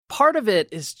part of it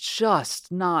is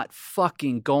just not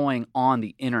fucking going on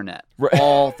the internet Right.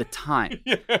 all the time.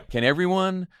 Yeah. Can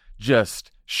everyone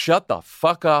just shut the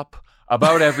fuck up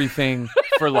about everything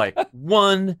for like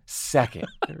 1 second,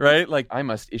 right? Like, I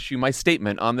must issue my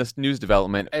statement on this news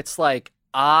development. It's like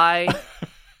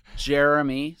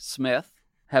Jeremy Smith,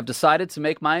 have decided to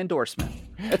make my endorsement.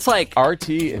 It's like, RT,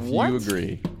 if what? you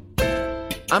agree.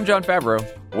 I'm John Favreau.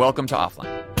 Welcome to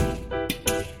Offline.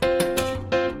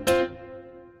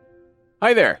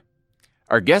 Hi there.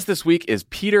 Our guest this week is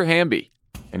Peter Hamby,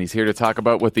 and he's here to talk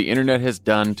about what the internet has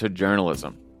done to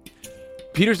journalism.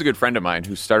 Peter's a good friend of mine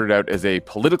who started out as a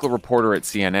political reporter at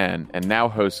CNN and now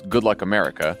hosts Good Luck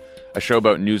America, a show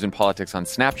about news and politics on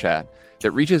Snapchat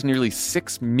that reaches nearly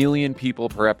 6 million people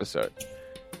per episode.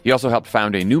 He also helped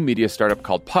found a new media startup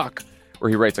called Puck,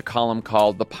 where he writes a column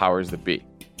called The Powers That Be.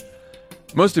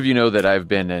 Most of you know that I've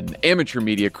been an amateur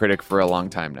media critic for a long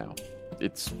time now.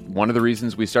 It's one of the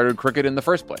reasons we started Crooked in the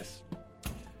first place.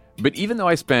 But even though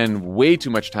I spend way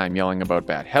too much time yelling about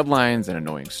bad headlines and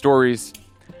annoying stories,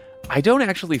 I don't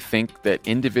actually think that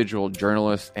individual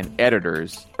journalists and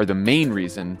editors are the main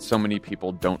reason so many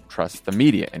people don't trust the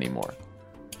media anymore.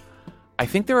 I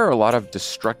think there are a lot of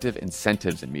destructive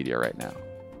incentives in media right now.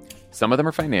 Some of them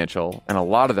are financial, and a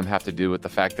lot of them have to do with the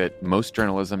fact that most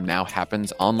journalism now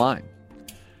happens online.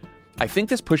 I think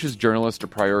this pushes journalists to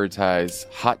prioritize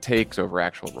hot takes over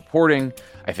actual reporting.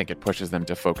 I think it pushes them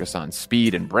to focus on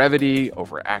speed and brevity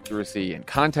over accuracy and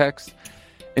context.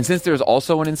 And since there's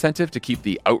also an incentive to keep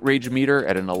the outrage meter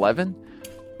at an 11,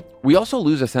 we also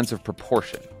lose a sense of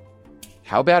proportion.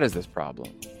 How bad is this problem?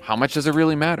 How much does it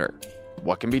really matter?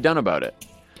 What can be done about it?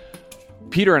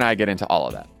 Peter and I get into all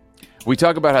of that. We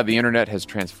talk about how the internet has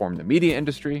transformed the media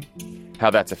industry,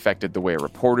 how that's affected the way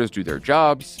reporters do their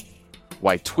jobs,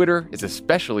 why Twitter is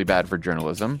especially bad for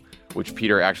journalism, which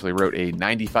Peter actually wrote a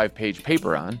 95-page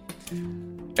paper on,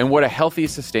 and what a healthy,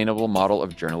 sustainable model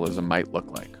of journalism might look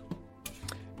like.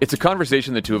 It's a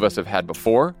conversation the two of us have had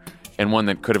before, and one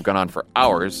that could have gone on for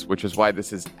hours, which is why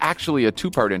this is actually a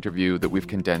two-part interview that we've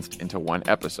condensed into one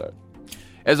episode.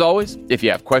 As always, if you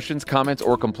have questions, comments,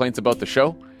 or complaints about the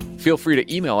show, feel free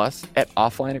to email us at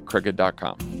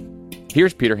offline@crooked.com.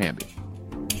 Here's Peter Hamby.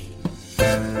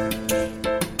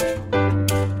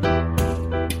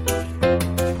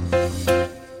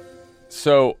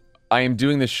 So I am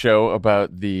doing this show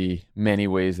about the many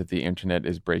ways that the internet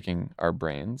is breaking our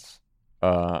brains.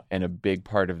 And a big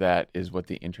part of that is what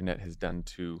the internet has done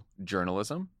to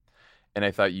journalism. And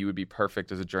I thought you would be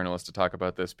perfect as a journalist to talk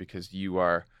about this because you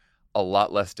are a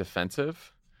lot less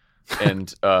defensive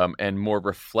and more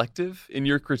reflective in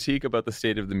your critique about the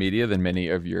state of the media than many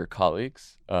of your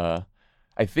colleagues.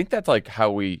 I think that's like how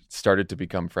we started to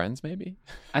become friends, maybe.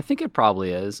 I think it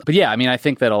probably is. But yeah, I mean, I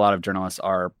think that a lot of journalists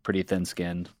are pretty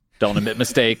thin-skinned, don't admit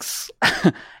mistakes.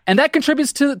 And that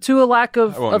contributes to a lack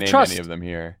of trust. I won't name any of them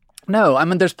here. No, I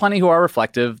mean, there's plenty who are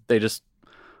reflective. They just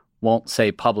won't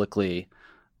say publicly,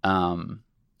 when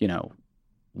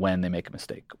they make a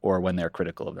mistake or when they're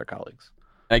critical of their colleagues.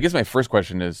 I guess my first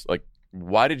question is, like,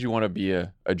 why did you want to be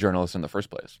a journalist in the first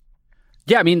place?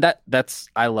 Yeah, I mean,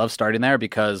 I love starting there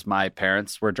because my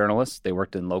parents were journalists. They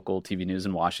worked in local TV news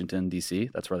in Washington, D.C.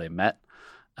 That's where they met.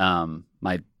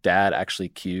 My dad actually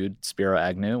cued Spiro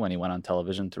Agnew when he went on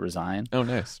television to resign. Oh,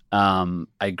 nice.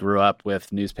 I grew up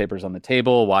with newspapers on the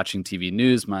table, watching TV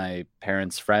news. My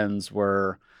parents' friends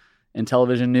were in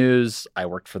television news. I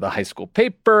worked for the high school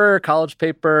paper, college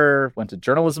paper, went to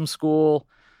journalism school,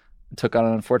 took on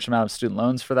an unfortunate amount of student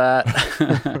loans for that.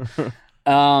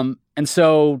 And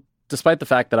so despite the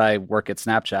fact that I work at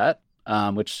Snapchat,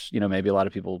 which, maybe a lot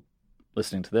of people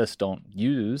listening to this don't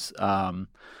use,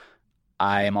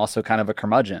 I am also kind of a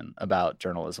curmudgeon about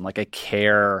journalism. Like, I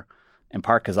care, in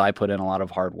part because I put in a lot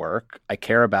of hard work. I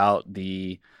care about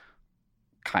the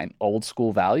kind old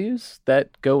school values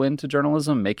that go into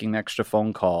journalism, making an extra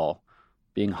phone call,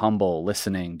 being humble,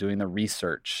 listening, doing the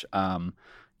research,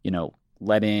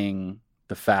 letting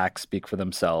the facts speak for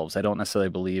themselves. I don't necessarily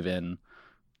believe in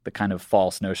the kind of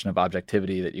false notion of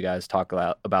objectivity that you guys talk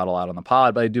about a lot on the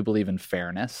pod, but I do believe in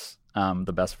fairness,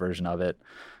 the best version of it,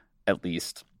 at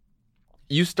least.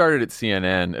 You started at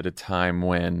CNN at a time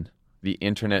when the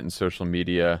internet and social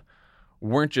media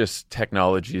weren't just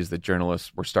technologies that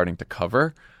journalists were starting to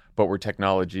cover, but were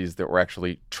technologies that were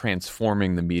actually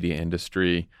transforming the media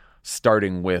industry,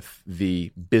 starting with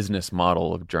the business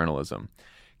model of journalism.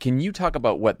 Can you talk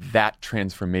about what that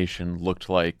transformation looked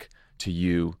like to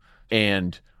you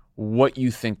and what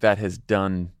you think that has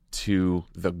done to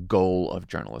the goal of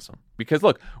journalism? Because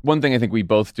look, one thing I think we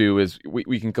both do is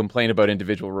we can complain about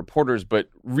individual reporters, but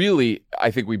really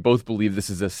I think we both believe this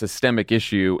is a systemic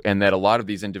issue and that a lot of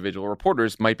these individual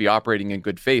reporters might be operating in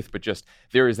good faith, but just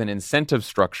there is an incentive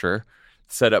structure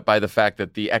set up by the fact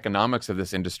that the economics of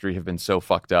this industry have been so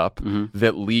fucked up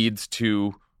that leads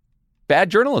to bad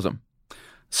journalism.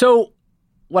 So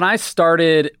when I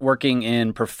started working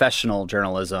in professional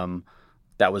journalism,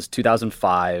 that was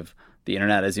 2005. The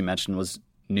internet, as you mentioned, was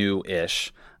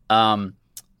new-ish. The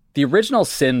original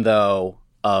sin, though,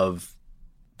 of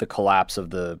the collapse of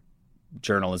the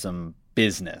journalism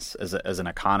business as an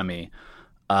economy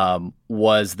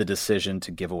was the decision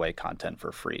to give away content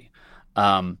for free.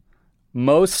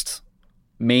 Most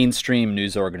mainstream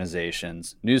news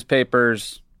organizations,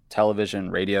 newspapers,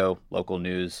 television, radio, local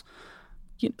news,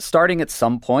 starting at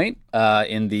some point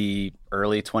in the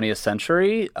early 20th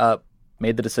century,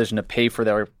 made the decision to pay for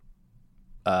their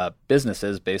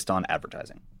businesses based on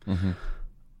advertising.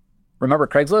 Remember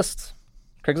Craigslist?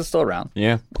 Craigslist is still around.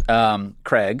 Yeah.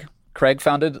 Craig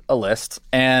founded a list,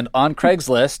 and on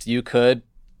Craigslist you could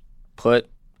put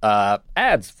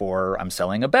ads for I'm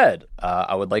selling a bed.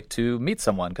 I would like to meet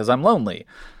someone because I'm lonely.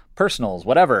 Personals,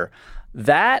 whatever.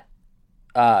 That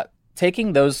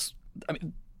taking those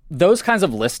kinds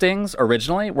of listings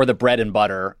originally were the bread and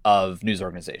butter of news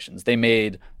organizations. They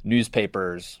made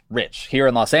newspapers rich. Here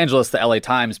in Los Angeles, the LA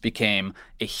Times became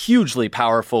a hugely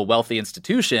powerful, wealthy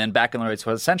institution back in the early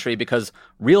 20th century because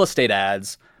real estate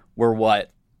ads were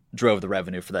what drove the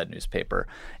revenue for that newspaper.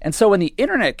 And so when the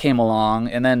internet came along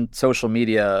and then social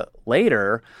media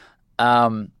later,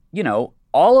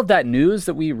 all of that news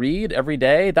that we read every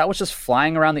day, that was just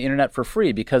flying around the internet for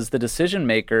free because the decision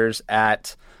makers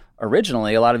at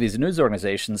originally, a lot of these news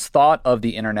organizations thought of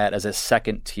the internet as a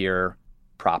second-tier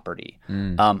property.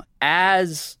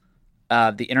 As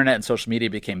the internet and social media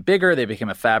became bigger, they became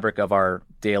a fabric of our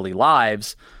daily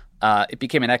lives, it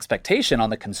became an expectation on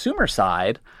the consumer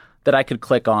side that I could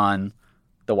click on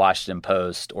the Washington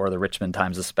Post or the Richmond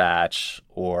Times-Dispatch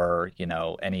or,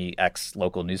 any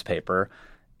local newspaper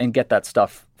and get that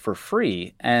stuff for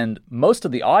free. And most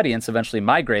of the audience eventually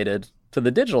migrated to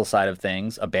the digital side of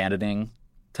things, abandoning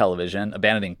television,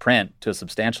 abandoning print to a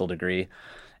substantial degree.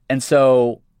 And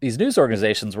so these news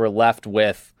organizations were left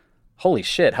with, holy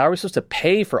shit, how are we supposed to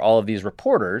pay for all of these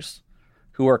reporters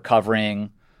who are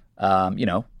covering,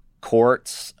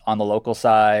 courts on the local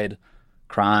side,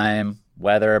 crime,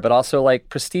 weather, but also like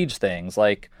prestige things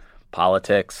like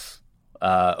politics,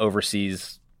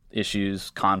 overseas issues,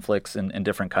 conflicts in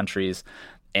different countries.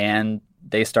 And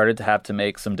they started to have to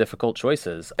make some difficult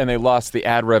choices. And they lost the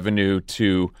ad revenue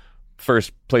to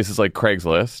first places like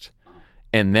Craigslist,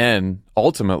 and then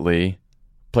ultimately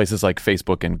places like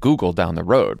Facebook and Google down the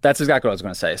road. That's exactly what I was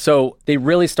going to say. So they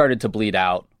really started to bleed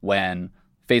out when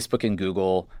Facebook and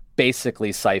Google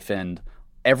basically siphoned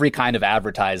every kind of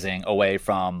advertising away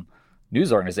from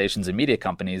news organizations and media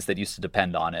companies that used to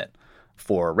depend on it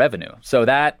for revenue. So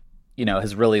that,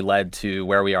 has really led to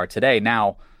where we are today.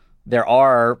 Now, there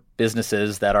are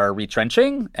businesses that are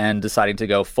retrenching and deciding to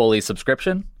go fully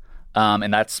subscription.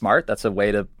 And that's smart. That's a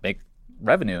way to make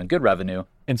revenue and good revenue.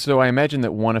 And so I imagine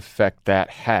that one effect that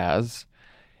has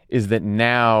is that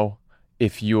now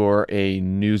if you're a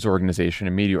news organization,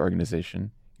 a media organization,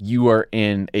 you are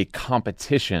in a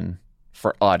competition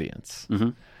for audience.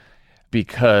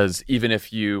 Because even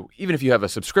if you have a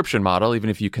subscription model, even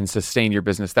if you can sustain your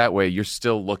business that way, you're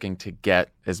still looking to get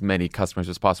as many customers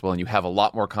as possible. And you have a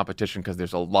lot more competition because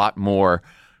there's a lot more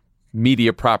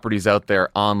media properties out there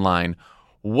online.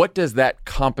 What does that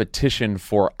competition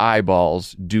for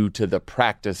eyeballs do to the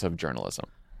practice of journalism?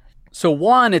 So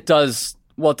one, it does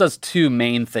two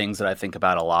main things that I think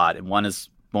about a lot. And one is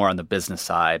more on the business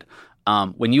side.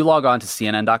 When you log on to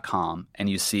CNN.com and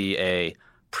you see a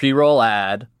pre-roll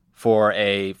ad for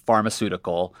a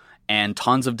pharmaceutical and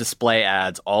tons of display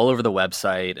ads all over the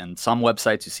website, and some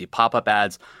websites you see pop-up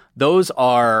ads, those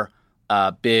are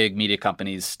big media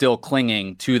companies still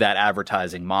clinging to that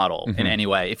advertising model in any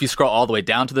way. If you scroll all the way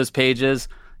down to those pages,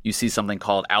 you see something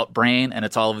called Outbrain, and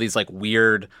it's all of these like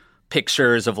weird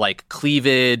pictures of like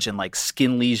cleavage and like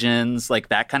skin lesions, like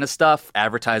that kind of stuff,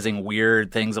 advertising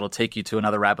weird things that'll take you to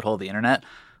another rabbit hole of the internet.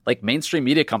 Like mainstream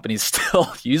media companies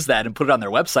still use that and put it on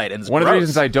their website, and it's one gross. of the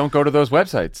reasons I don't go to those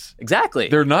websites. Exactly.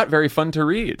 They're not very fun to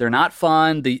read. They're not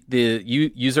fun. The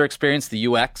user experience, the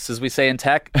UX, as we say in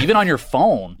tech, even on your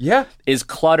phone, is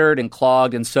cluttered and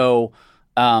clogged. And so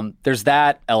there's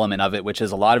that element of it, which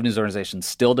is a lot of news organizations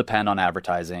still depend on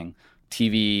advertising.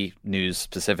 TV news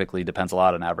specifically depends a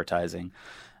lot on advertising.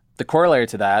 The corollary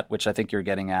to that, which I think you're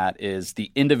getting at, is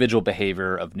the individual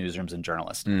behavior of newsrooms and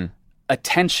journalists.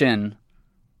 Attention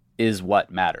is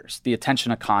what matters, the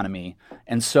attention economy.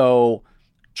 And so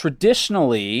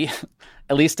traditionally,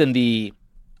 at least in the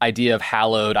idea of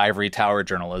hallowed ivory tower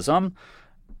journalism,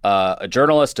 a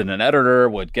journalist and an editor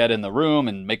would get in the room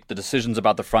and make the decisions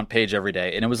about the front page every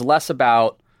day. And it was less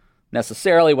about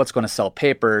necessarily what's going to sell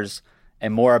papers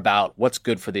and more about what's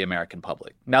good for the American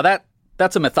public. Now,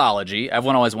 that's a mythology.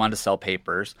 Everyone always wanted to sell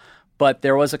papers, but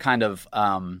there was a kind of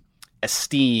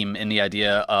esteem in the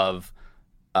idea of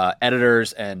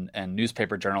editors and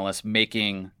newspaper journalists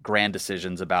making grand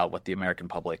decisions about what the American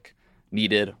public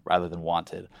needed rather than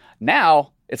wanted.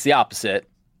 Now, it's the opposite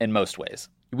in most ways.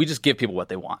 We just give people what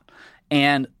they want.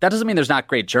 And that doesn't mean there's not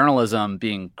great journalism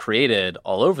being created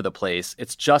all over the place.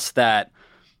 It's just that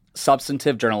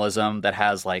substantive journalism that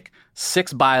has like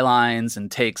 6 bylines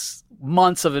and takes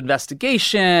months of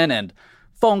investigation and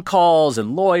phone calls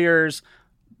and lawyers,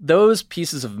 those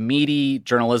pieces of meaty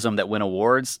journalism that win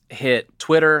awards hit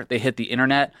Twitter, they hit the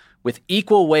internet with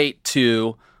equal weight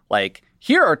to like,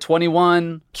 here are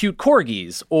 21 cute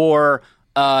corgis, or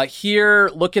here,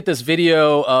 look at this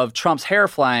video of Trump's hair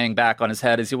flying back on his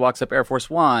head as he walks up Air Force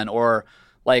One, or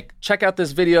like, check out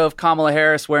this video of Kamala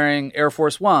Harris wearing Air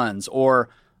Force Ones, or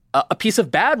a piece of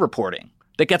bad reporting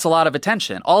that gets a lot of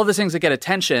attention. All of the things that get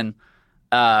attention,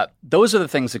 those are the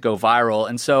things that go viral.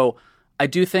 And so I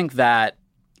do think that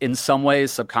in some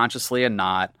ways, subconsciously and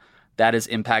not, that has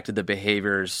impacted the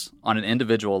behaviors on an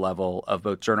individual level of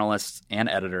both journalists and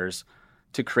editors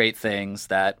to create things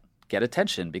that get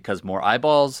attention, because more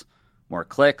eyeballs, more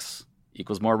clicks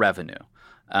equals more revenue.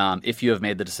 If you have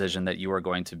made the decision that you are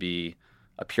going to be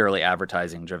a purely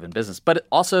advertising-driven business. But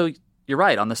also, you're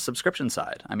right, on the subscription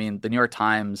side. I mean, the New York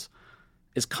Times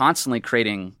is constantly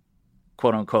creating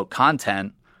quote-unquote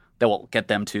content that will get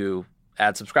them to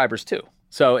add subscribers too.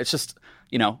 So it's just,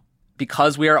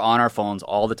 because we are on our phones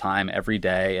all the time, every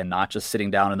day, and not just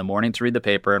sitting down in the morning to read the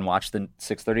paper and watch the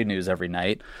 6:30 news every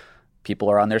night, people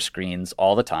are on their screens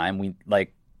all the time.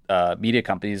 Media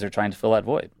companies are trying to fill that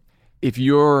void. If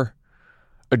you're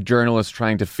a journalist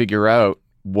trying to figure out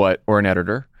or an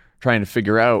editor trying to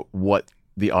figure out what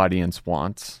the audience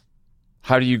wants,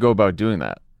 how do you go about doing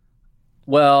that?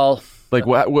 Well, like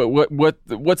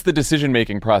what's the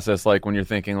decision-making process like when you're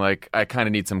thinking like, I kind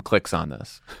of need some clicks on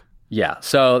this? Yeah,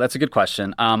 so that's a good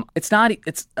question. I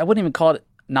wouldn't even call it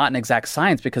not an exact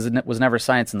science, because it was never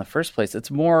science in the first place.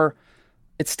 It's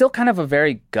still kind of a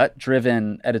very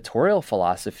gut-driven editorial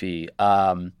philosophy.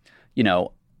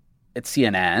 At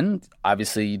CNN,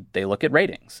 obviously they look at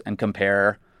ratings and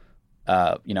compare,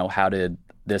 how did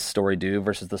this story do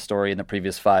versus the story in the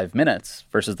previous 5 minutes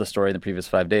versus the story in the previous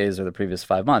 5 days or the previous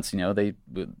 5 months.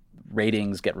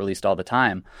 Ratings get released all the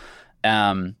time.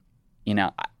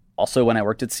 Also, when I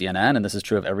worked at CNN, and this is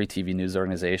true of every TV news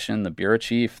organization, the bureau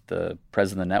chief, the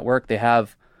president of the network, they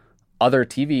have other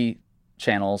TV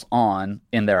channels on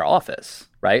in their office,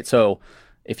 right? So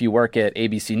if you work at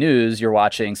ABC News, you're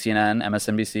watching CNN,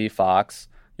 MSNBC, Fox,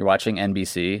 you're watching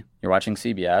NBC, you're watching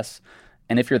CBS.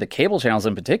 And if you're the cable channels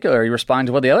in particular, you respond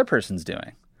to what the other person's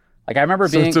doing. Like, I remember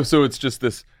being... So it's just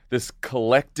this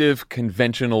collective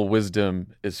conventional wisdom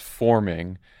is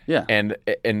forming. Yeah.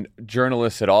 And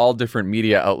journalists at all different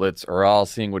media outlets are all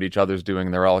seeing what each other's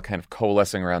doing. They're all kind of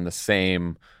coalescing around the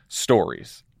same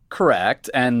stories. Correct.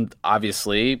 And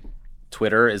obviously,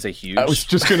 Twitter is a huge... I was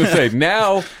just going to say,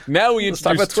 now we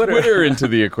introduce Twitter into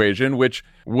the equation, which,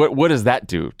 what does that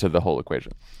do to the whole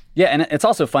equation? Yeah, and it's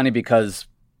also funny because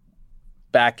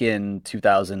back in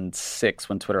 2006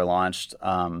 when Twitter launched,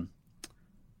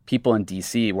 people in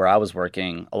DC where I was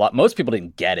working, most people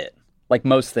didn't get it. Like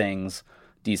most things,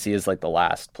 DC is like the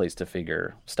last place to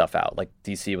figure stuff out. Like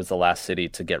DC was the last city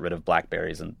to get rid of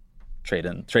BlackBerries and trade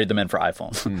them in for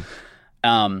iPhones.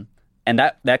 And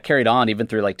that carried on even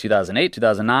through like 2008,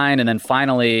 2009. And then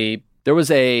finally there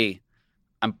was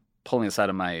I'm pulling this out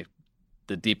of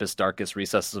the deepest, darkest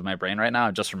recesses of my brain right now.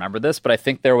 I just remember this, but I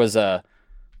think there was a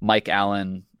Mike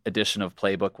Allen edition of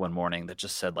Playbook one morning that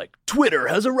just said like, Twitter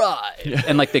has arrived. Yeah.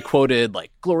 And like they quoted like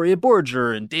Gloria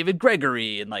Borger and David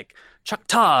Gregory and like Chuck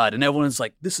Todd, and everyone's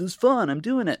like, this is fun, I'm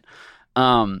doing it.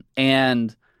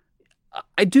 And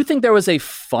I do think there was a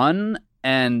fun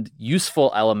and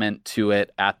useful element to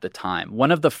it at the time.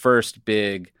 One of the first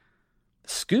big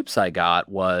scoops I got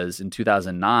was in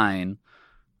 2009,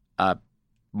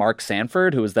 Mark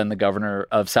Sanford, who was then the governor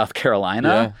of South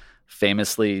Carolina,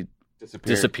 famously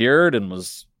disappeared and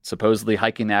was supposedly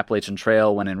hiking the Appalachian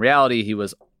Trail when in reality he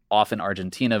was off in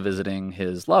Argentina visiting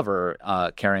his lover,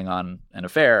 carrying on an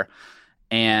affair.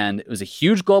 And it was a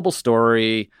huge global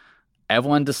story.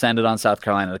 Everyone descended on South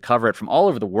Carolina to cover it from all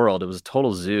over the world. It was a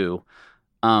total zoo.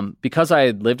 Because I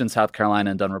had lived in South Carolina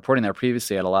and done reporting there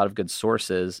previously, I had a lot of good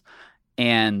sources.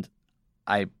 And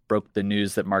I broke the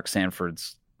news that Mark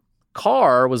Sanford's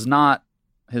car was not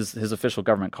his official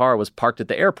government car, was parked at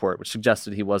the airport, which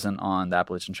suggested he wasn't on the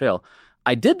Appalachian Trail.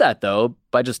 I did that, though,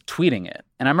 by just tweeting it.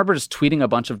 And I remember just tweeting a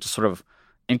bunch of just sort of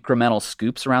incremental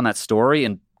scoops around that story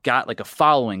and got like a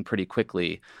following pretty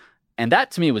quickly. And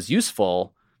that to me was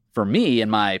useful for me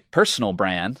and my personal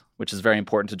brand, which is very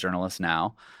important to journalists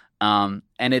now. And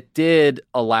it did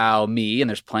allow me, and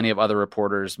there's plenty of other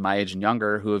reporters my age and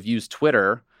younger who have used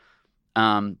Twitter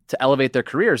to elevate their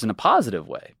careers in a positive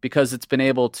way, because it's been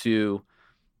able to,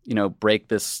 break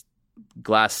this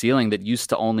glass ceiling that used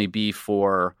to only be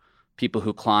for people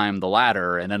who climbed the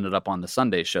ladder and ended up on the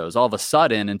Sunday shows. All of a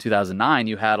sudden, in 2009,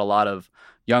 you had a lot of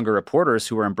younger reporters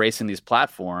who were embracing these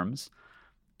platforms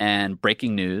and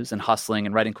breaking news and hustling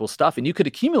and writing cool stuff, and you could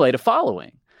accumulate a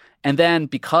following. And then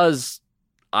because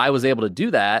I was able to do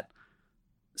that,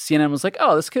 CNN was like,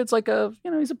 oh, this kid's like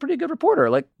he's a pretty good reporter.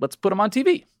 Like, let's put him on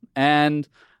TV. And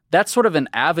that's sort of an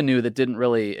avenue that didn't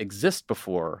really exist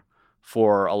before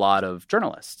for a lot of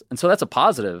journalists. And so that's a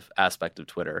positive aspect of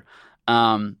Twitter.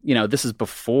 This is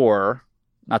before,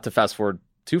 not to fast forward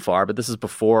too far, but this is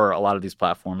before a lot of these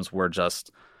platforms were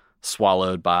just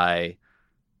swallowed by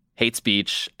hate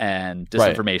speech and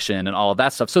disinformation and all of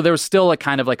that stuff. So there was still a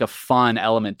kind of like a fun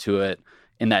element to it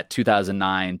in that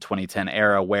 2009, 2010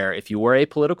 era, where if you were a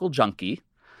political junkie,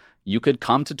 you could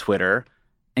come to Twitter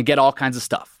and get all kinds of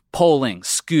stuff. Polling,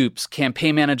 scoops,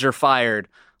 campaign manager fired.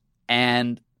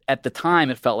 And at the time,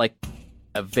 it felt like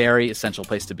a very essential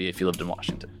place to be if you lived in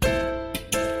Washington.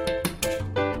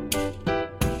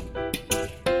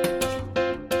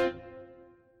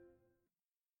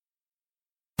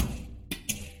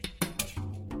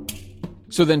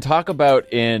 So then talk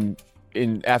about in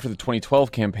after the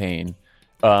 2012 campaign,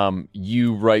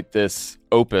 you write this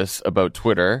opus about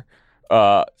Twitter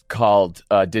called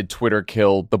Did Twitter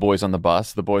Kill the Boys on the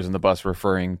Bus? The Boys on the Bus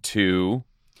referring to...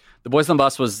 The Boys on the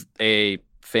Bus was a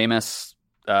famous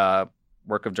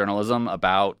work of journalism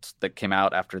that came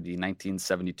out after the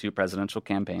 1972 presidential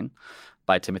campaign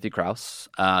by Timothy Krause,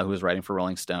 who was writing for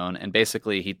Rolling Stone. And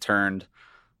basically he turned,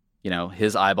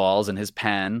 his eyeballs and his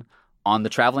pen on the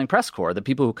traveling press corps, the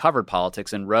people who covered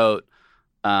politics, and wrote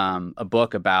a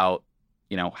book about,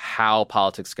 how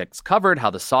politics gets covered, how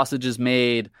the sausage is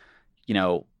made.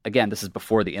 Again, this is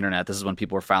before the internet. This is when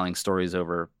people were filing stories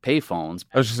over payphones.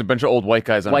 It was just a bunch of old white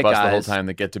guys on a bus the whole time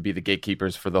that get to be the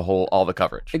gatekeepers for all the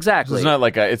coverage. Exactly. So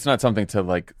it's not something to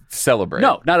like celebrate.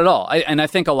 No, not at all. I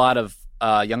think a lot of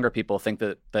younger people think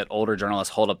that older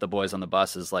journalists hold up the Boys on the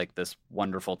Bus as like this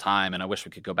wonderful time, and I wish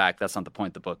we could go back. That's not the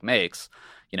point the book makes.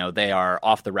 They are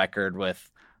off the record with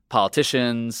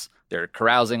politicians. They're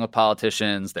carousing with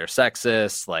politicians. They're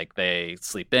sexist. Like, they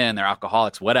sleep in. They're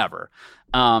alcoholics. Whatever.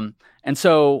 And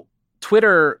so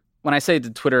Twitter. When I say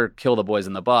did Twitter kill the Boys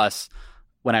on the Bus,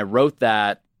 when I wrote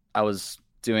that, I was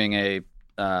doing a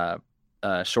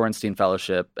Shorenstein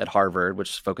Fellowship at Harvard,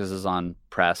 which focuses on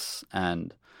press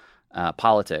and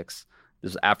politics.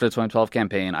 This was after the 2012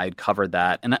 campaign. I had covered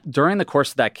that. And during the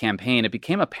course of that campaign, it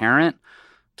became apparent,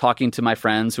 talking to my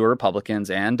friends who are Republicans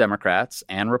and Democrats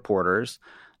and reporters,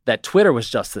 that Twitter was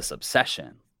just this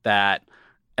obsession, that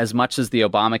as much as the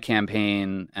Obama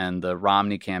campaign and the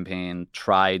Romney campaign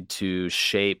tried to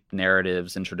shape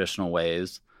narratives in traditional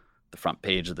ways, the front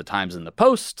page of the Times and the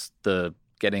Post, the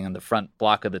getting in the front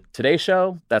block of the Today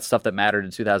Show, that's stuff that mattered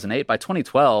in 2008. By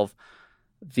 2012,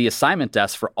 the assignment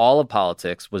desk for all of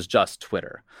politics was just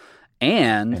Twitter.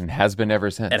 And has been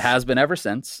ever since. It has been ever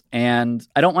since. And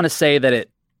I don't want to say that it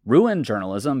ruined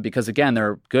journalism, because, again, there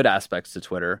are good aspects to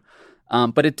Twitter.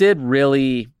 But it did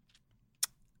really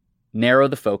narrow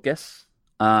the focus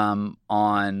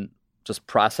on just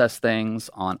process things,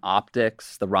 on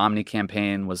optics. The Romney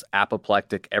campaign was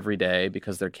apoplectic every day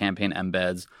because their campaign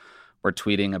embeds were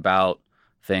tweeting about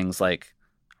things like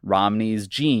Romney's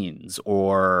jeans,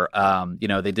 or,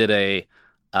 they did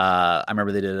I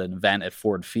remember they did an event at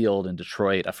Ford Field in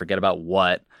Detroit. I forget about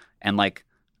what. And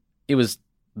it was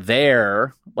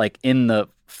there, in the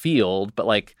field,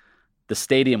 but the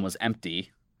stadium was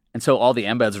empty. And so all the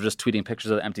embeds were just tweeting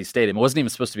pictures of the empty stadium. It wasn't even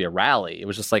supposed to be a rally. It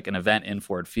was just an event in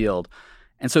Ford Field.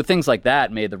 And so things like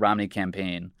that made the Romney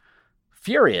campaign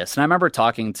furious. And I remember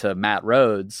talking to Matt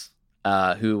Rhodes,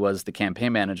 who was the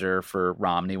campaign manager for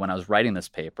Romney when I was writing this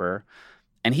paper.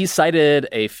 And he cited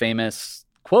a famous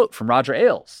quote from Roger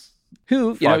Ailes,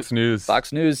 who, Fox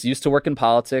News used to work in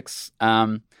politics.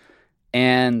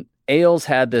 And Ailes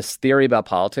had this theory about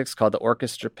politics called the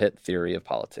orchestra pit theory of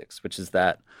politics, which is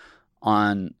that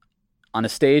on a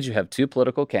stage you have two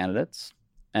political candidates,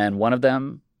 and one of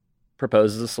them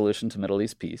proposes a solution to Middle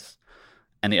East peace,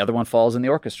 and the other one falls in the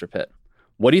orchestra pit.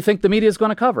 What do you think the media is going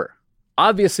to cover?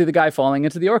 Obviously, the guy falling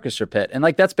into the orchestra pit. And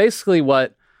like that's basically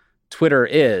what Twitter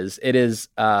is. It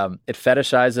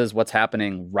fetishizes what's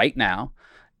happening right now.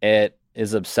 It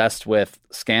is obsessed with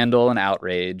scandal and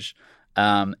outrage.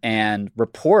 And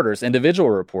reporters,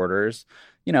 individual reporters,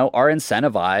 are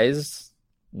incentivized,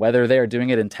 whether they are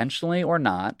doing it intentionally or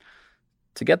not,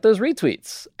 to get those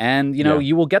retweets. And,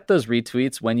 you will get those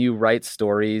retweets when you write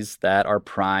stories that are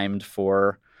primed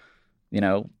for,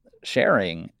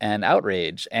 sharing and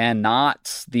outrage, and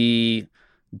not the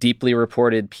deeply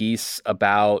reported piece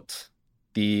about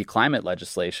the climate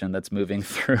legislation that's moving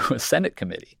through a Senate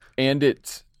committee. And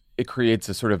it creates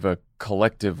a sort of a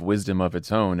collective wisdom of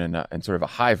its own and sort of a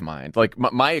hive mind. Like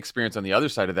my experience on the other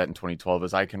side of that in 2012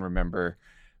 is I can remember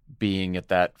being at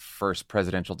that first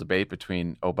presidential debate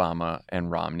between Obama and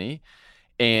Romney.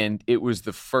 And it was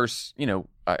the first,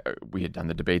 we had done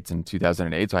the debates in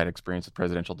 2008, so I had experience with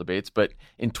presidential debates. But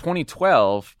in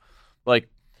 2012, like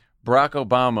Barack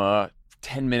Obama,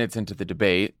 10 minutes into the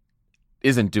debate,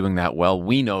 isn't doing that well.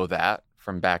 We know that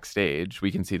from backstage.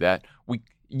 We can see that.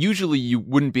 Usually you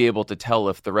wouldn't be able to tell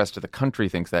if the rest of the country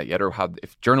thinks that yet, or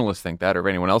if journalists think that, or if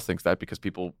anyone else thinks that, because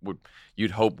people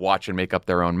you'd hope, watch and make up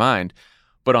their own mind.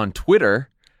 But on Twitter,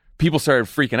 people started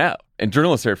freaking out, and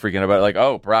journalists started freaking out about it, like,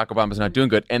 oh, Barack Obama's not doing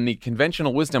good. And the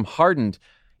conventional wisdom hardened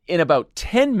in about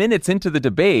 10 minutes into the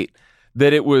debate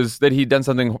that he'd done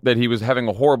something, that he was having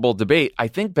a horrible debate. I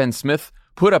think Ben Smith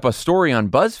put up a story on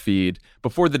BuzzFeed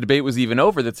before the debate was even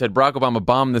over that said Barack Obama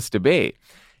bombed this debate.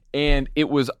 And it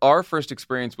was our first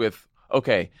experience with,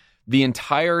 okay, the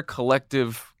entire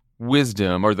collective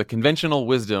wisdom, or the conventional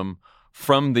wisdom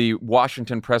from the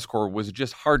Washington press corps, was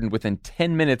just hardened within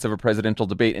 10 minutes of a presidential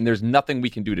debate, and there's nothing we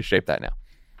can do to shape that now.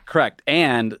 Correct.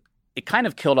 And it kind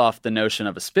of killed off the notion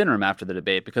of a spin room after the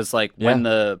debate, because when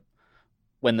the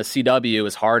CW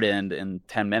is hardened in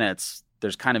 10 minutes,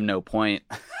 there's kind of no point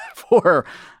for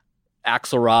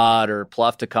Axelrod or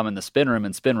Pluff to come in the spin room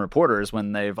and spin reporters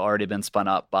when they've already been spun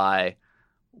up by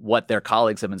what their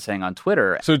colleagues have been saying on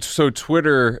Twitter. So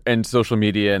Twitter and social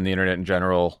media and the internet in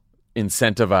general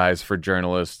incentivize for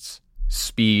journalists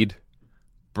speed,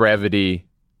 brevity,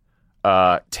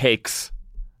 takes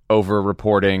over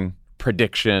reporting,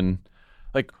 prediction.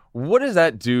 Like, what does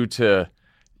that do to,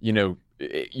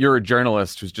 you're a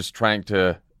journalist who's just trying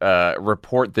to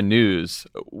report the news.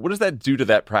 What does that do to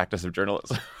that practice of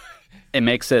journalism? It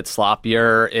makes it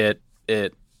sloppier.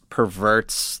 It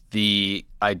perverts the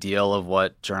ideal of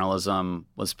what journalism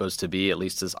was supposed to be, at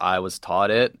least as I was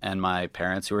taught it, and my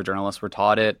parents who were journalists were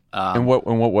taught it. And what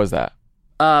was that?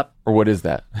 Or what is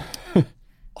that?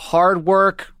 Hard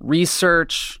work,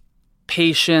 research,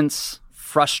 patience,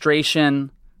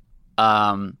 frustration,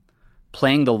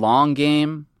 playing the long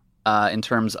game in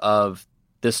terms of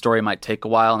this story might take a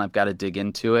while and I've got to dig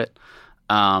into it.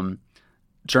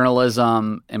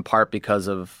 Journalism, in part because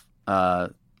of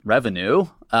revenue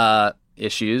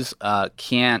issues,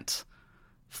 can't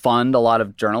fund a lot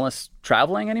of journalists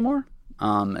traveling anymore.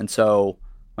 And so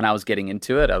when I was getting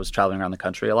into it, I was traveling around the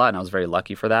country a lot, and I was very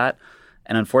lucky for that.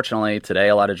 And unfortunately, today,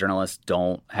 a lot of journalists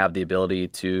don't have the ability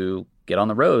to get on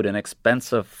the road and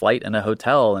expense a flight and a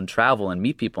hotel and travel and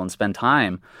meet people and spend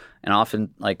time. And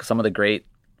often, like some of the great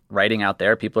writing out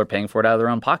there, people are paying for it out of their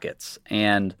own pockets.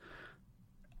 And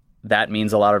that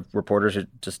means a lot of reporters are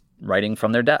just writing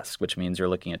from their desk, which means you're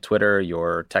looking at Twitter,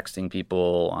 you're texting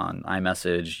people on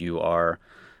iMessage, you are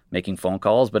making phone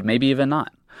calls, but maybe even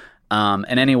not.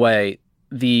 And anyway,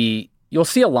 you'll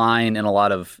see a line in a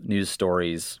lot of news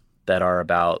stories that are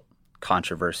about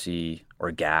controversy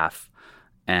or gaffe,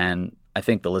 and I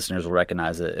think the listeners will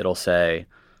recognize it. It'll say,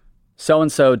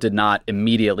 so-and-so did not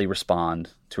immediately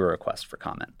respond to a request for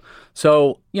comment.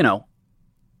 So,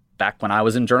 back when I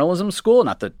was in journalism school,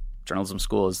 not that journalism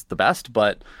school is the best,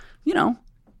 but,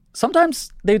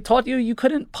 sometimes they taught you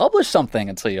couldn't publish something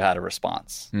until you had a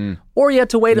response. Or you had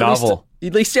to wait at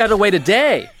least you had to wait a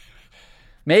day,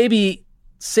 maybe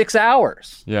 6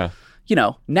 hours. Yeah.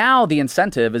 Now the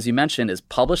incentive, as you mentioned, is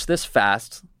publish this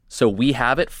fast so we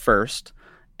have it first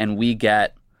and we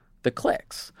get the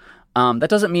clicks. That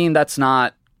doesn't mean that's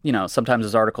not, sometimes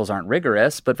those articles aren't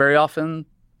rigorous, but very often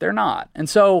they're not. And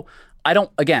so I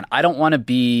don't want to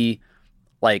be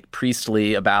like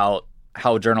priestly about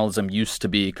how journalism used to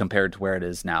be compared to where it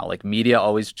is now. Like, media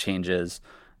always changes,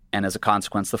 and as a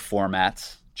consequence, the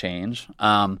formats change.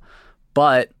 I'm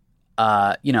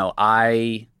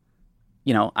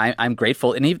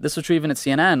grateful, and this was true even at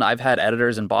CNN. I've had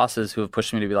editors and bosses who have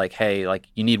pushed me to be like, hey, like,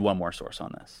 you need one more source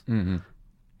on this. Mm-hmm.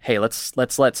 Hey, let's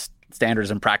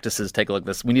standards and practices. Take a look at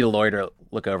this. We need a lawyer to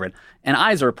look over it. And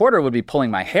I, as a reporter, would be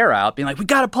pulling my hair out, being like, we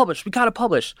got to publish.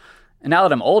 And now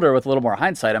that I'm older with a little more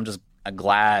hindsight, I'm just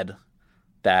glad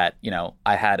that,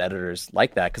 I had editors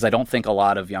like that, because I don't think a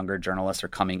lot of younger journalists are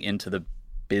coming into the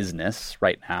business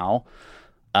right now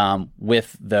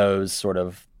with those sort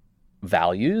of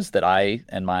values that I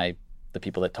and the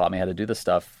people that taught me how to do this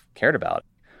stuff cared about.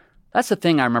 That's the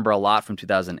thing I remember a lot from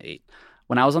 2008.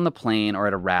 When I was on the plane or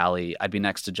at a rally, I'd be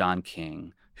next to John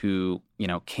King, who,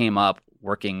 came up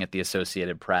working at the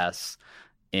Associated Press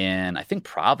in, I think,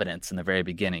 Providence in the very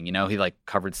beginning. He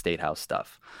covered State House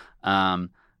stuff.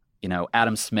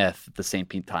 Adam Smith at the St.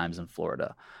 Pete Times in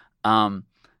Florida.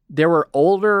 There were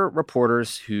older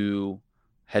reporters who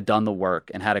had done the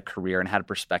work and had a career and had a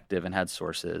perspective and had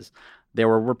sources. There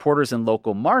were reporters in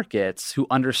local markets who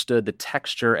understood the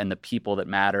texture and the people that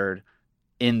mattered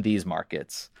in these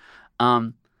markets.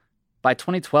 By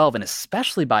 2012, and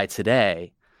especially by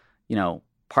today,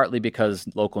 partly because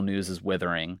local news is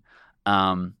withering,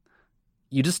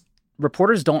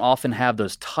 reporters don't often have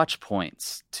those touch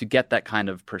points to get that kind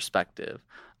of perspective.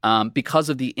 Because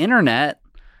of the internet,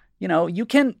 you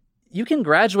can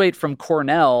graduate from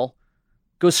Cornell,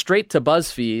 go straight to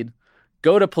BuzzFeed,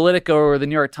 go to Politico or the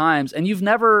New York Times, and you've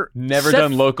never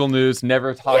done local news,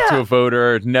 never talked to a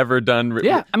voter, never done.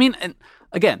 And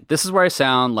again, this is where I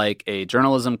sound like a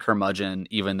journalism curmudgeon,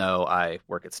 even though I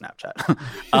work at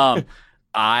Snapchat.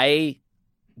 I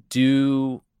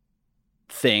do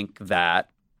think that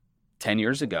 10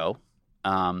 years ago,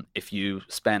 if you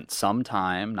spent some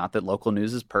time, not that local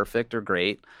news is perfect or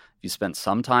great, if you spent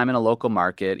some time in a local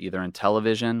market, either in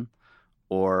television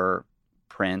or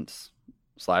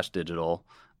print/digital,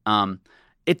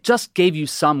 it just gave you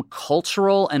some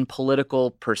cultural and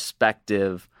political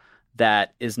perspective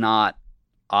that is not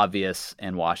obvious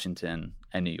in Washington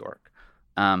and New York.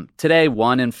 Today,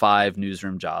 1 in 5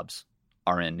 newsroom jobs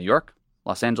are in New York,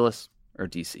 Los Angeles, or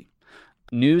DC.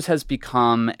 News has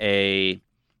become a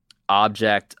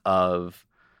object of,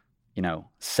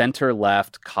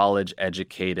 center-left,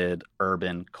 college-educated,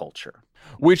 urban culture.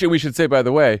 Which, and we should say, by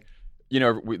the way,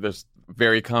 there's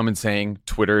very common saying,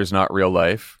 Twitter is not real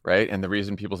life, right? And the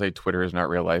reason people say Twitter is not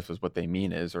real life is what they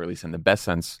mean is, or at least in the best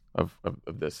sense of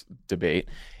this debate,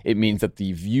 it means that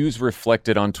the views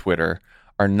reflected on Twitter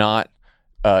are not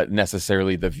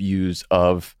necessarily the views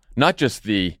of not just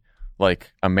the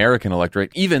American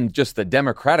electorate, even just the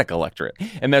Democratic electorate.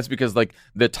 And that's because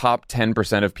the top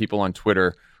 10% of people on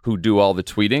Twitter who do all the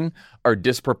tweeting are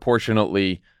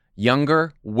disproportionately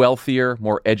younger, wealthier,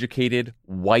 more educated,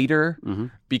 whiter,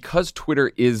 because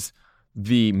Twitter is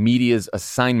the media's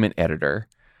assignment editor,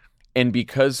 and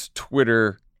because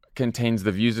Twitter contains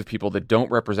the views of people that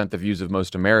don't represent the views of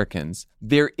most Americans,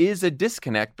 there is a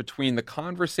disconnect between the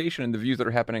conversation and the views that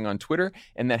are happening on Twitter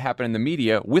and that happen in the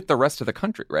media with the rest of the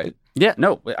country, right? Yeah,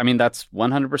 no, that's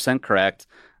 100% correct.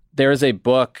 There is a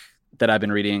book that I've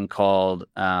been reading called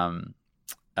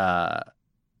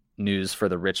News for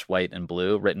the Rich, White, and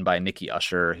Blue, written by Nikki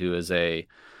Usher, who is a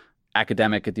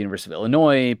academic at the University of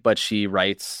Illinois, but she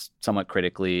writes somewhat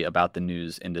critically about the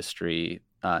news industry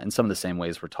in some of the same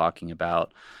ways we're talking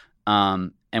about.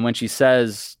 And when she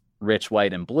says rich,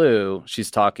 white, and blue,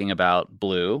 she's talking about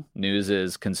blue. News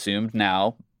is consumed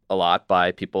now a lot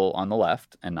by people on the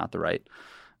left and not the right.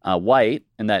 White,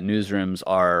 and that newsrooms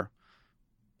are,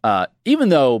 even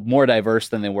though more diverse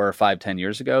than they were 5-10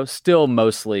 years ago, still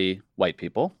mostly white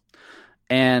people.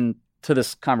 And to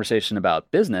this conversation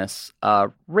about business,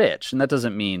 rich, and that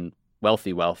doesn't mean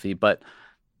wealthy, but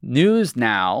news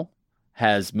now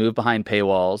has moved behind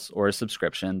paywalls or a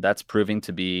subscription. That's proving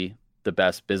to be the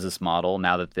best business model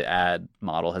now that the ad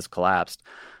model has collapsed.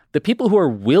 The people who are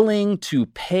willing to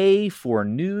pay for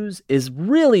news is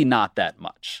really not that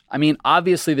much.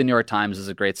 Obviously, the New York Times is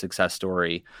a great success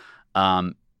story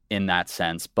in that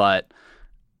sense, but,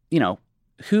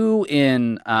 who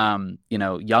in,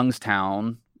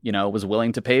 Youngstown, was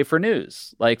willing to pay for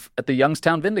news? Like at the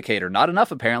Youngstown Vindicator, not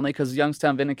enough apparently, because the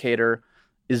Youngstown Vindicator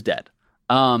is dead.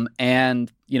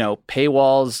 And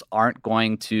paywalls aren't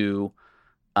going to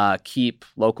keep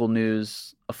local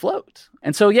news afloat.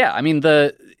 And so,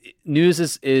 the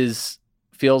news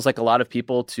feels like a lot of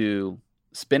people to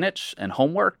spinach and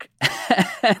homework.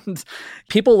 And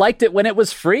people liked it when it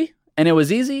was free and it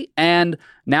was easy. And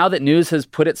now that news has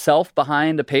put itself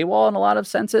behind a paywall in a lot of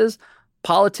senses,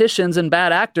 politicians and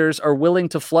bad actors are willing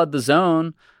to flood the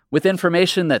zone with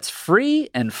information that's free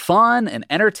and fun and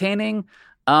entertaining,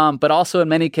 but also in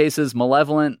many cases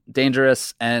malevolent,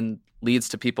 dangerous, and leads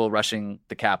to people rushing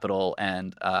the Capitol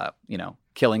and,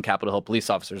 killing Capitol Hill police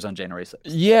officers on January 6th.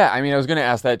 Yeah, I was going to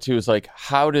ask that too. It's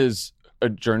how does a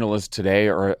journalist today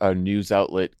or a news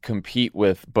outlet compete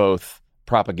with both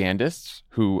propagandists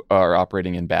who are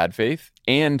operating in bad faith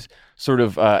and sort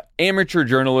of amateur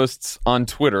journalists on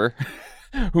Twitter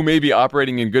who may be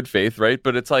operating in good faith, right?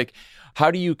 But it's like,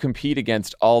 how do you compete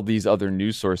against all these other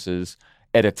news sources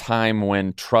at a time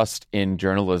when trust in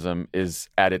journalism is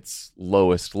at its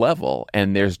lowest level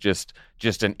and there's just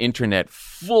an internet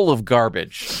full of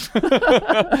garbage?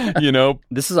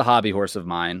 This is a hobby horse of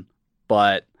mine,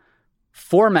 but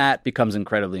format becomes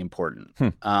incredibly important.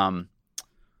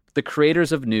 The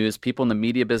creators of news, people in the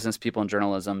media business, people in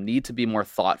journalism, need to be more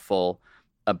thoughtful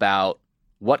about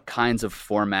what kinds of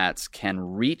formats can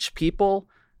reach people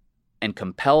and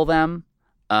compel them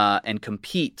and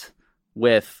compete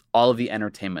with all of the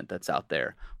entertainment that's out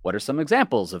there. What are some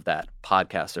examples of that?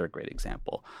 Podcasts are a great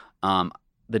example.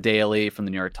 The Daily from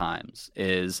the New York Times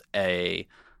is a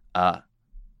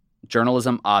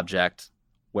journalism object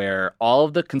where all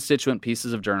of the constituent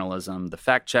pieces of journalism, the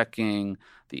fact-checking,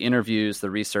 the interviews,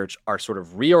 the research, are sort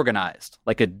of reorganized,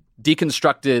 like a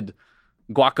deconstructed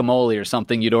guacamole or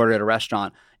something you'd order at a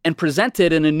restaurant, and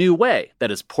presented in a new way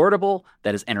that is portable,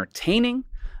 that is entertaining,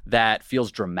 that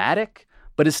feels dramatic,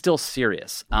 but is still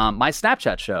serious. My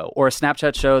Snapchat show, or a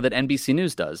Snapchat show that NBC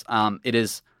News does, it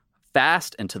is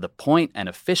fast and to the point and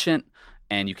efficient,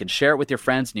 and you can share it with your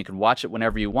friends and you can watch it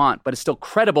whenever you want, but it's still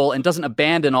credible and doesn't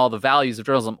abandon all the values of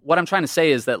journalism. What I'm trying to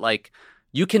say is that, like,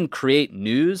 you can create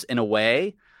news in a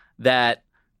way that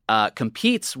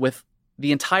competes with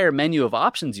the entire menu of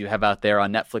options you have out there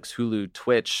on Netflix, Hulu,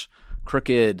 Twitch,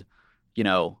 Crooked,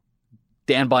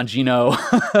 Dan Bongino.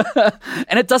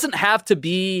 And it doesn't have to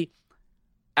be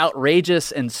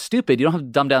outrageous and stupid. You don't have to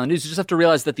dumb down the news. You just have to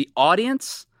realize that the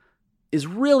audience is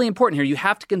really important here. You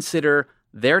have to consider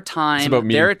their time. It's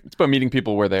about meeting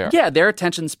people where they are. Yeah, their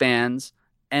attention spans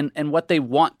and what they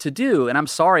want to do. And I'm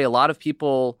sorry, a lot of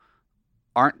people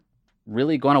aren't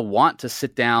really going to want to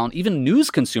sit down. Even news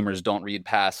consumers don't read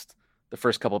past the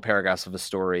first couple of paragraphs of a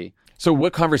story. So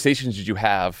what conversations did you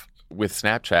have with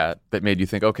Snapchat that made you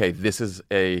think, okay, this is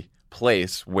a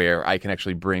place where I can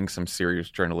actually bring some serious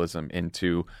journalism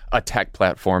into a tech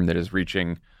platform that is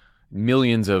reaching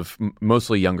millions of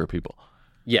mostly younger people?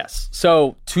 Yes.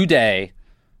 So today,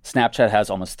 Snapchat has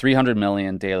almost 300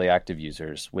 million daily active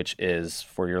users, which is,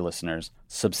 for your listeners,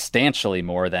 substantially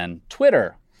more than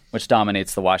Twitter, which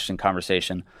dominates the Washington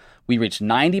conversation. We reach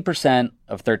 90%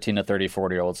 of 13 to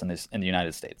 34-year-olds in the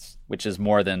United States, which is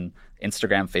more than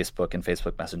Instagram, Facebook, and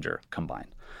Facebook Messenger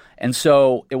combined. And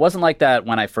so it wasn't like that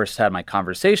when I first had my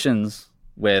conversations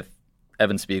with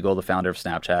Evan Spiegel, the founder of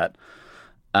Snapchat,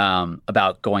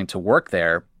 about going to work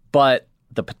there, but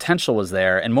the potential was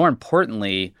there. And more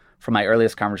importantly, from my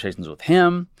earliest conversations with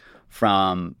him,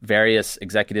 from various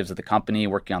executives of the company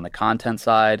working on the content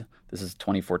side, this is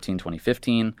 2014,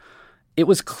 2015, it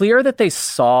was clear that they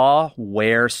saw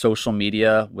where social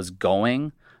media was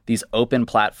going. These open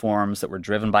platforms that were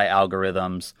driven by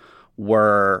algorithms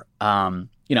were,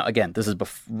 again, this is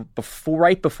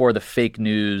right before the fake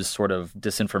news sort of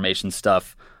disinformation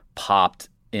stuff popped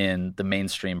in the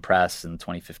mainstream press in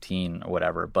 2015 or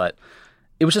whatever. But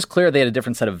it was just clear they had a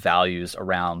different set of values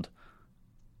around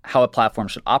how a platform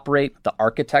should operate, the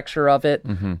architecture of it.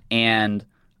 Mm-hmm. And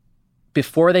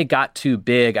before they got too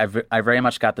big, I very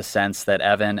much got the sense that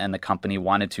Evan and the company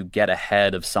wanted to get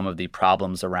ahead of some of the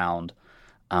problems around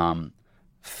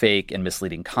fake and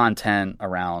misleading content,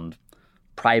 around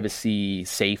privacy,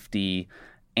 safety.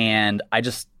 And I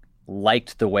just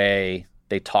liked the way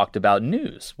they talked about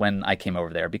news when I came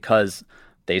over there, because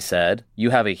they said, you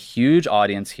have a huge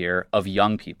audience here of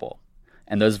young people.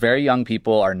 And those very young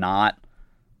people are not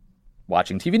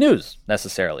watching TV news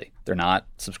necessarily. They're not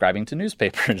subscribing to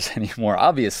newspapers anymore,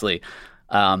 obviously.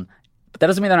 But that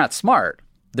doesn't mean they're not smart.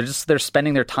 They're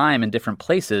spending their time in different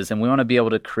places, and we want to be able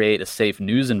to create a safe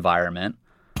news environment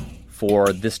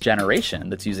for this generation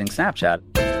that's using Snapchat.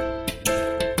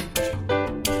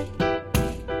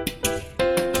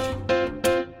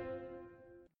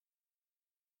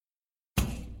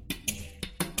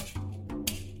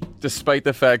 Despite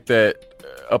the fact that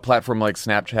a platform like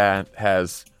Snapchat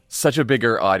has such a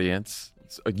bigger audience,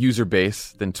 a user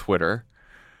base than Twitter,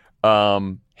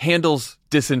 handles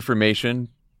disinformation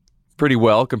pretty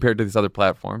well compared to these other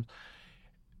platforms.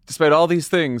 Despite all these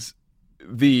things,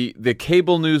 the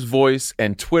cable news voice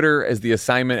and Twitter as the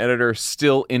assignment editor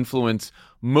still influence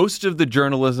most of the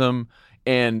journalism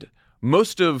and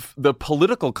most of the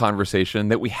political conversation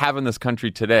that we have in this country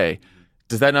today.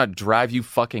 Does that not drive you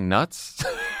fucking nuts?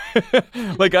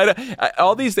 Like,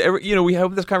 all these, we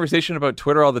have this conversation about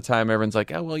Twitter all the time. Everyone's like,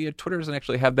 oh, well, yeah, Twitter doesn't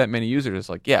actually have that many users. It's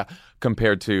like, yeah,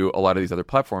 compared to a lot of these other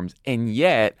platforms. And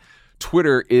yet,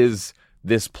 Twitter is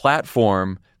this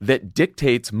platform that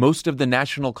dictates most of the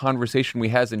national conversation we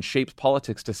has and shapes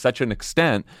politics to such an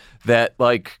extent that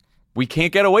like we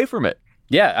can't get away from it.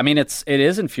 Yeah, I mean, it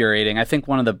is infuriating. I think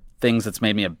one of the things that's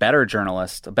made me a better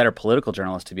journalist, a better political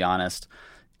journalist, to be honest,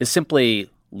 is simply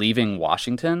leaving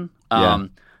Washington.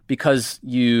 Because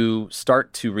you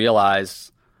start to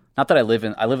realize, not that I live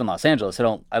in Los Angeles. I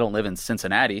don't live in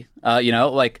Cincinnati.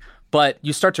 But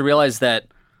you start to realize that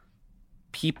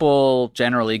people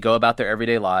generally go about their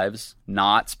everyday lives,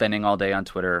 not spending all day on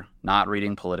Twitter, not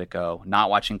reading Politico, not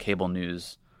watching cable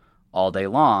news all day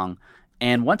long.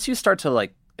 And once you start to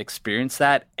like experience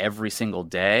that every single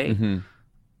day,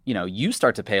 you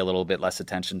start to pay a little bit less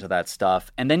attention to that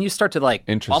stuff. And then you start to like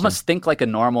almost think like a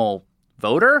normal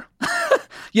voter.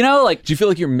 Do you feel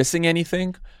like you're missing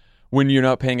anything when you're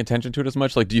not paying attention to it as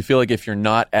much? Like, do you feel like if you're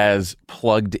not as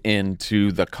plugged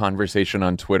into the conversation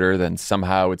on Twitter, then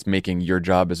somehow it's making your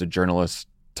job as a journalist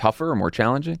tougher or more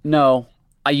challenging? No.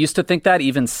 I used to think that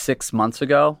even 6 months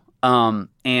ago.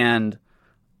 And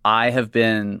I have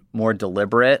been more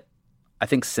deliberate, I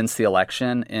think, since the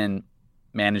election in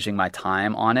managing my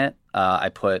time on it. I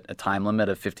put a time limit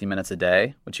of 15 minutes a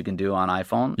day, which you can do on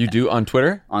iPhone. You do on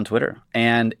Twitter? On Twitter.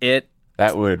 And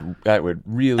That would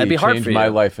really change my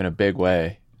life in a big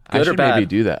way. Good I should maybe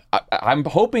do that. I'm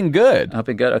hoping good.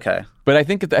 Hoping good. Okay. But I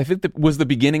think was the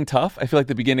beginning tough? I feel like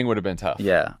the beginning would have been tough.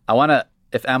 Yeah. I want to.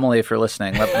 If Emily, if you're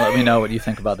listening, let me know what you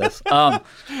think about this.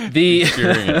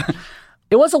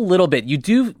 It was a little bit. You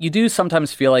do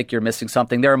sometimes feel like you're missing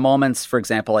something. There are moments, for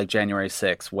example, like January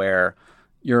 6th, where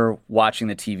you're watching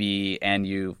the TV and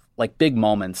you like big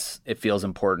moments. It feels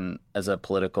important as a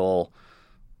political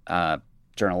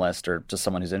journalist or just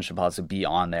someone who's interested in politics to be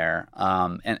on there.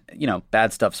 And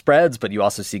bad stuff spreads, but you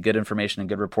also see good information and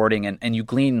good reporting, and you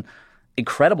glean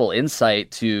incredible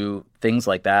insight to things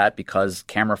like that because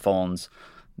camera phones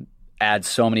add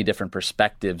so many different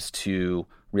perspectives to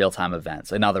real-time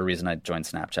events. Another reason I joined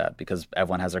Snapchat, because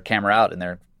everyone has their camera out and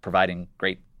they're providing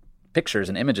great pictures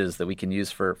and images that we can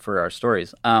use for our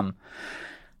stories. But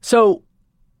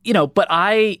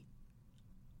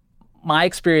my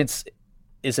experience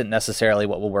isn't necessarily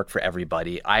what will work for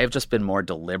everybody. I have just been more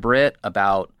deliberate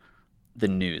about the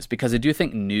news because I do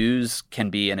think news can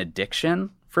be an addiction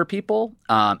for people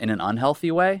in an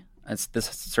unhealthy way. This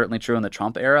is certainly true in the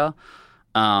Trump era.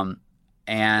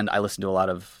 And I listen to a lot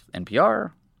of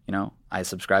NPR. I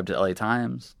subscribe to LA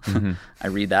Times. Mm-hmm. I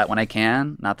read that when I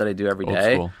can. Not that I do every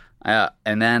day. Old school.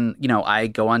 And then, I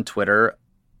go on Twitter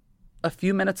a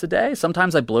few minutes a day.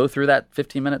 Sometimes I blow through that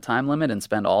 15-minute time limit and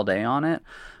spend all day on it.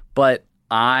 But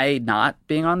not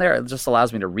being on there, it just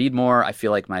allows me to read more. I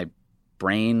feel like my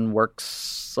brain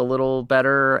works a little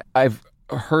better. I've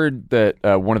heard that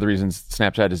one of the reasons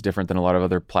Snapchat is different than a lot of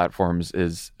other platforms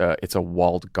is it's a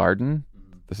walled garden.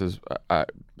 This is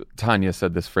Tanya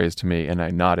said this phrase to me, and I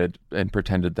nodded and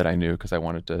pretended that I knew because I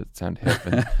wanted to sound hip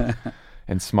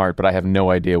and smart, but I have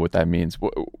no idea what that means.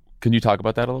 Can you talk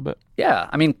about that a little bit? Yeah.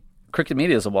 I mean, Cricket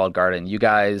Media is a walled garden. You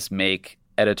guys make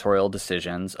editorial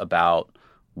decisions about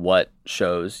what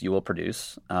shows you will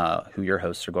produce, who your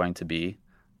hosts are going to be,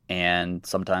 and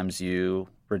sometimes you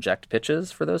reject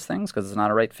pitches for those things because it's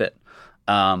not a right fit.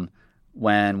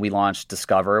 When we launched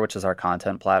Discover, which is our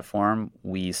content platform,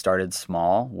 we started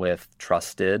small with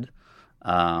trusted,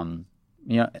 not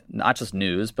just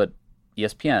news, but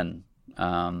ESPN,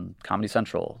 Comedy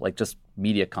Central, like just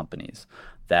media companies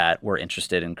that were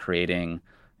interested in creating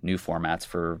new formats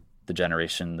for the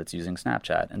generation that's using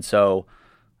Snapchat. And so,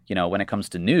 when it comes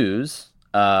to news,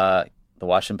 the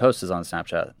Washington Post is on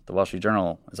Snapchat. The Wall Street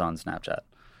Journal is on Snapchat.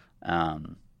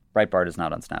 Breitbart is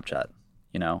not on Snapchat.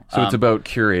 So it's about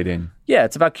curating. Yeah,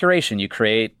 it's about curation. You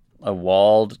create a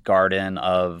walled garden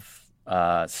of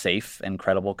safe and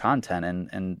credible content.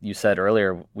 And you said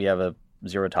earlier we have a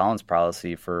zero tolerance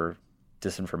policy for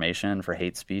disinformation, for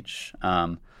hate speech.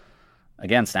 Again,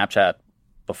 Snapchat,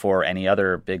 before any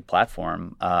other big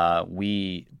platform,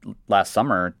 we last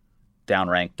summer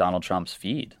downranked Donald Trump's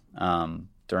feed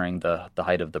during the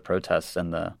height of the protests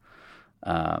and the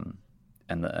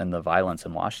violence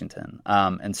in Washington.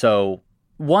 And so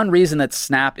one reason that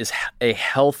Snap is a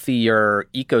healthier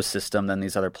ecosystem than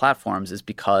these other platforms is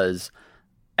because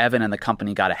Evan and the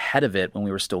company got ahead of it when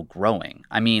we were still growing.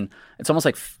 I mean, it's almost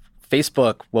like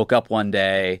Facebook woke up one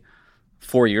day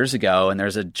 4 years ago and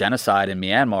there's a genocide in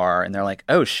Myanmar and they're like,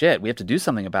 oh shit, we have to do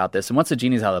something about this. And once the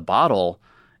genie's out of the bottle,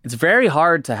 it's very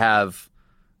hard to have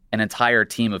an entire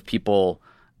team of people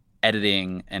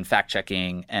editing and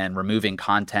fact-checking and removing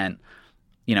content,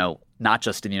 not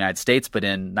just in the United States, but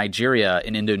in Nigeria,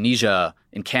 in Indonesia,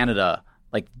 in Canada,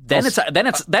 Like then it's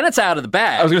out of the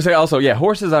bag. I was going to say also, yeah,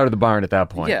 horse is out of the barn at that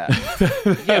point. Yeah.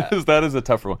 That is a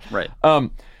tougher one. Right.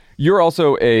 You're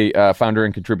also a founder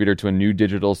and contributor to a new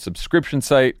digital subscription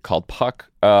site called Puck.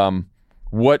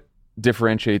 What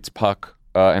differentiates Puck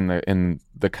and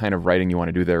the kind of writing you want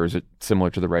to do there? Is it similar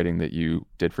to the writing that you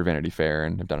did for Vanity Fair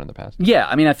and have done in the past? Yeah,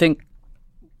 I mean, I think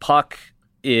Puck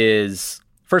is,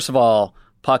 first of all,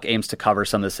 Puck aims to cover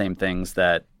some of the same things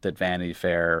that Vanity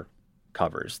Fair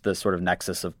covers, the sort of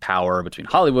nexus of power between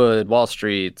Hollywood, Wall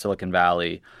Street, Silicon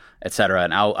Valley, et cetera.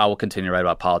 And I will continue to write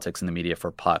about politics in the media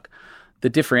for Puck. The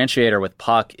differentiator with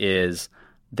Puck is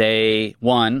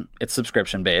it's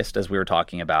subscription-based, as we were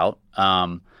talking about,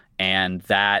 and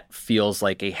that feels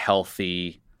like a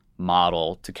healthy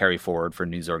model to carry forward for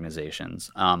news organizations.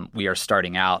 We are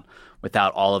starting out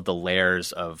without all of the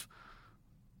layers of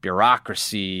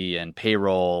bureaucracy and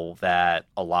payroll that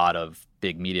a lot of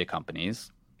big media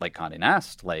companies like Condé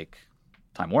Nast, like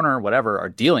Time Warner, whatever, are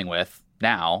dealing with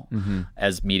now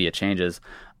as media changes.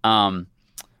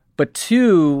 But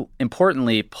two,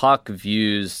 importantly, Puck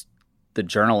views the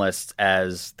journalists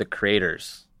as the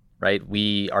creators, right?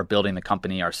 We are building the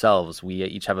company ourselves. We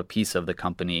each have a piece of the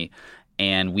company,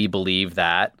 and we believe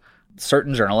that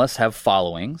certain journalists have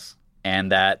followings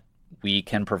and that we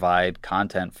can provide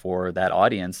content for that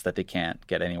audience that they can't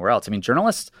get anywhere else. I mean,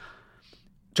 journalists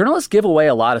give away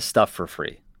a lot of stuff for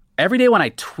free. Every day when I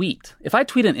tweet, if I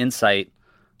tweet an insight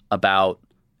about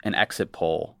an exit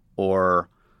poll or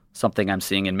something I'm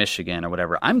seeing in Michigan or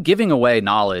whatever, I'm giving away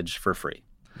knowledge for free.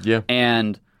 Yeah.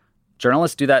 And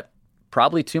journalists do that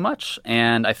probably too much.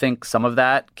 And I think some of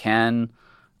that can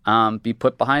be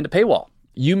put behind a paywall.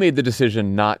 You made the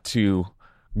decision not to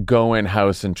go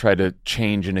in-house and try to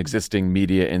change an existing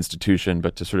media institution,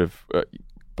 but to sort of,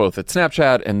 both at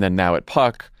Snapchat and then now at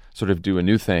Puck, sort of do a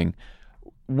new thing.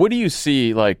 What do you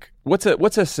see, like, what's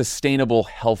a sustainable,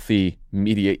 healthy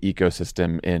media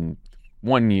ecosystem in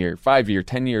 1 year, 5 year,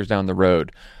 10 years down the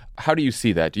road? How do you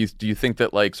see that? Do you think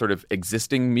that, like, sort of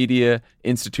existing media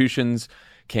institutions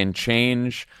can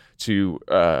change to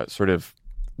sort of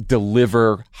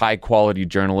deliver high-quality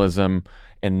journalism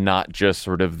and not just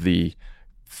sort of the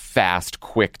fast,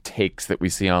 quick takes that we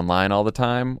see online all the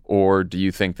time? Or do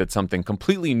you think that something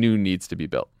completely new needs to be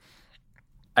built?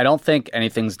 I don't think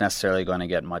anything's necessarily going to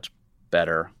get much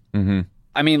better. Mm-hmm.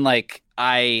 I mean, like,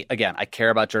 I care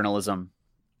about journalism.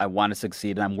 I want to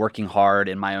succeed, and I'm working hard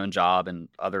in my own job and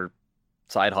other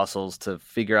side hustles to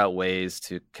figure out ways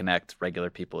to connect regular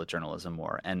people with journalism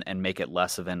more and make it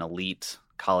less of an elite,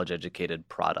 college-educated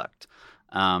product.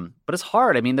 But it's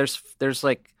hard. I mean, there's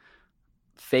like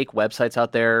fake websites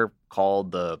out there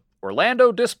called the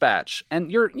Orlando Dispatch, and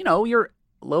you're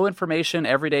low information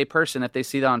everyday person. If they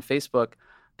see that on Facebook,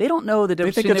 they don't know the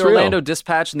difference between the Orlando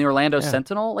Dispatch and the Orlando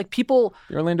Sentinel. Like, people...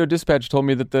 The Orlando Dispatch told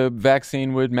me that the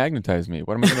vaccine would magnetize me.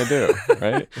 What am I going to do,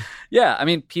 right? Yeah, I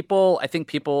mean, I think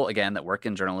people, again, that work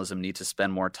in journalism need to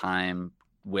spend more time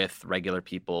with regular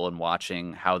people and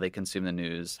watching how they consume the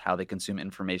news, how they consume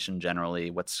information generally,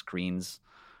 what screens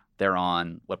they're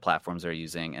on, what platforms they're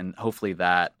using, and hopefully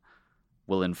that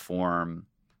will inform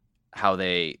how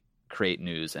they create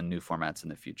news and new formats in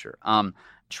the future.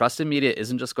 Trust in media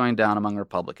isn't just going down among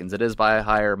Republicans. It is by a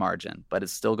higher margin, but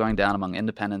it's still going down among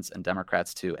independents and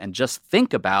Democrats too. And just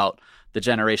think about the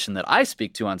generation that I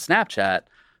speak to on Snapchat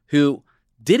who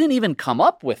didn't even come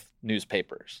up with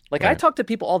newspapers. Like, right. I talk to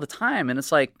people all the time, and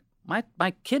it's like, my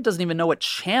kid doesn't even know what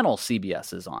channel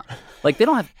CBS is on. Like, they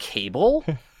don't have cable,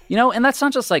 and that's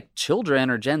not just like children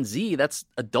or Gen Z. That's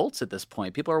adults at this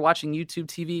point. People are watching YouTube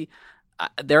TV.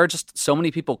 There are just so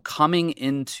many people coming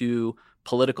into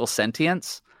political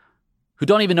sentience who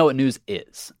don't even know what news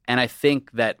is. And I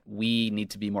think that we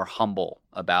need to be more humble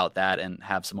about that and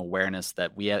have some awareness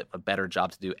that we have a better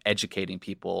job to do educating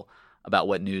people about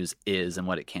what news is and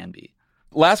what it can be.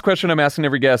 Last question I'm asking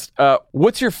every guest.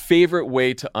 What's your favorite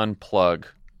way to unplug,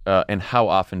 and how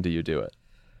often do you do it?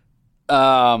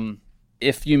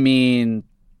 If you mean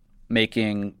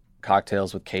making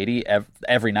cocktails with Katie,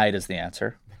 every night is the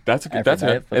answer. That's good.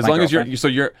 As long as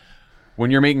you're when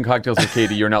you're making cocktails with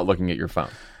Katie, you're not looking at your phone.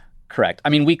 Correct. I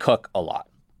mean, we cook a lot.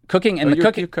 Cooking. You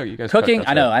guys cook.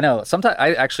 I know. Sometimes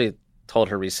I actually told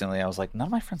her recently, I was like, none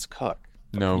of my friends cook.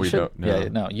 No, we don't. No. Yeah,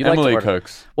 no. Emily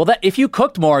cooks. Well, if you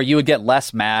cooked more, you would get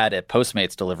less mad at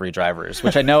Postmates delivery drivers,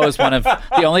 which I know is one of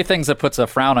the only things that puts a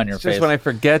frown on your face. Just when I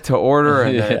forget to order,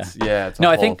 and it's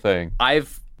a whole thing.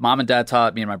 Mom and Dad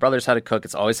taught me and my brothers how to cook.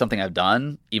 It's always something I've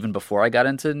done, even before I got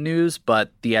into news.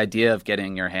 But the idea of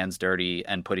getting your hands dirty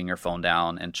and putting your phone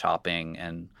down and chopping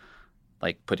and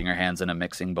like putting your hands in a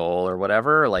mixing bowl or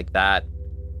whatever, like that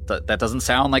doesn't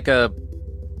sound like a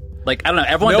Like, I don't know,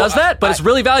 everyone does that, but it's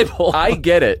really valuable. I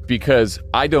get it because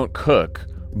I don't cook,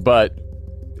 but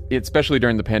especially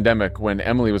during the pandemic when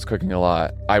Emily was cooking a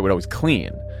lot, I would always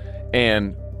clean.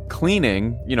 And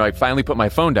cleaning, I finally put my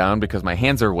phone down because my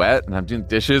hands are wet and I'm doing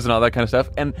dishes and all that kind of stuff.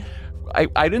 And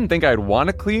I didn't think I'd want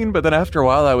to clean, but then after a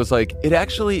while I was like, it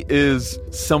actually is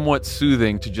somewhat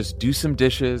soothing to just do some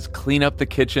dishes, clean up the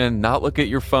kitchen, not look at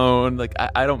your phone. Like,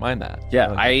 I don't mind that.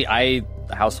 Yeah, I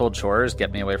household chores get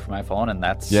me away from my phone, and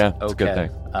that's okay. It's a good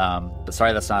thing. But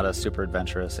sorry, that's not a super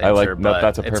adventurous answer.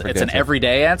 That's a perfect It's answer. an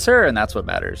everyday answer, and that's what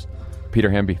matters. Peter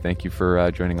Hamby, thank you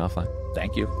for joining Offline.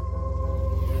 Thank you.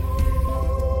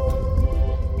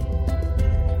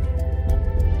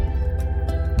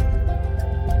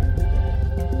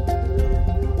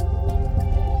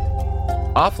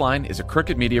 Offline is a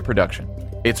Crooked Media production.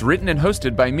 It's written and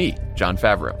hosted by me, John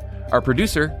Favreau. Our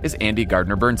producer is Andy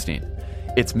Gardner-Bernstein.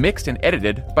 It's mixed and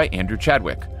edited by Andrew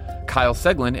Chadwick. Kyle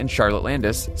Seglin and Charlotte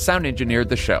Landis sound engineered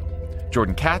the show.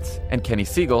 Jordan Katz and Kenny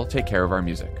Siegel take care of our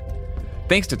music.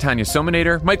 Thanks to Tanya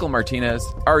Sominator, Michael Martinez,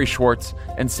 Ari Schwartz,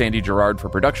 and Sandy Gerard for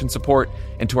production support,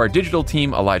 and to our digital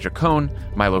team Elijah Cohn,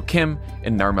 Milo Kim,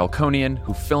 and Narmel Konian,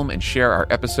 who film and share our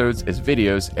episodes as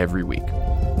videos every week.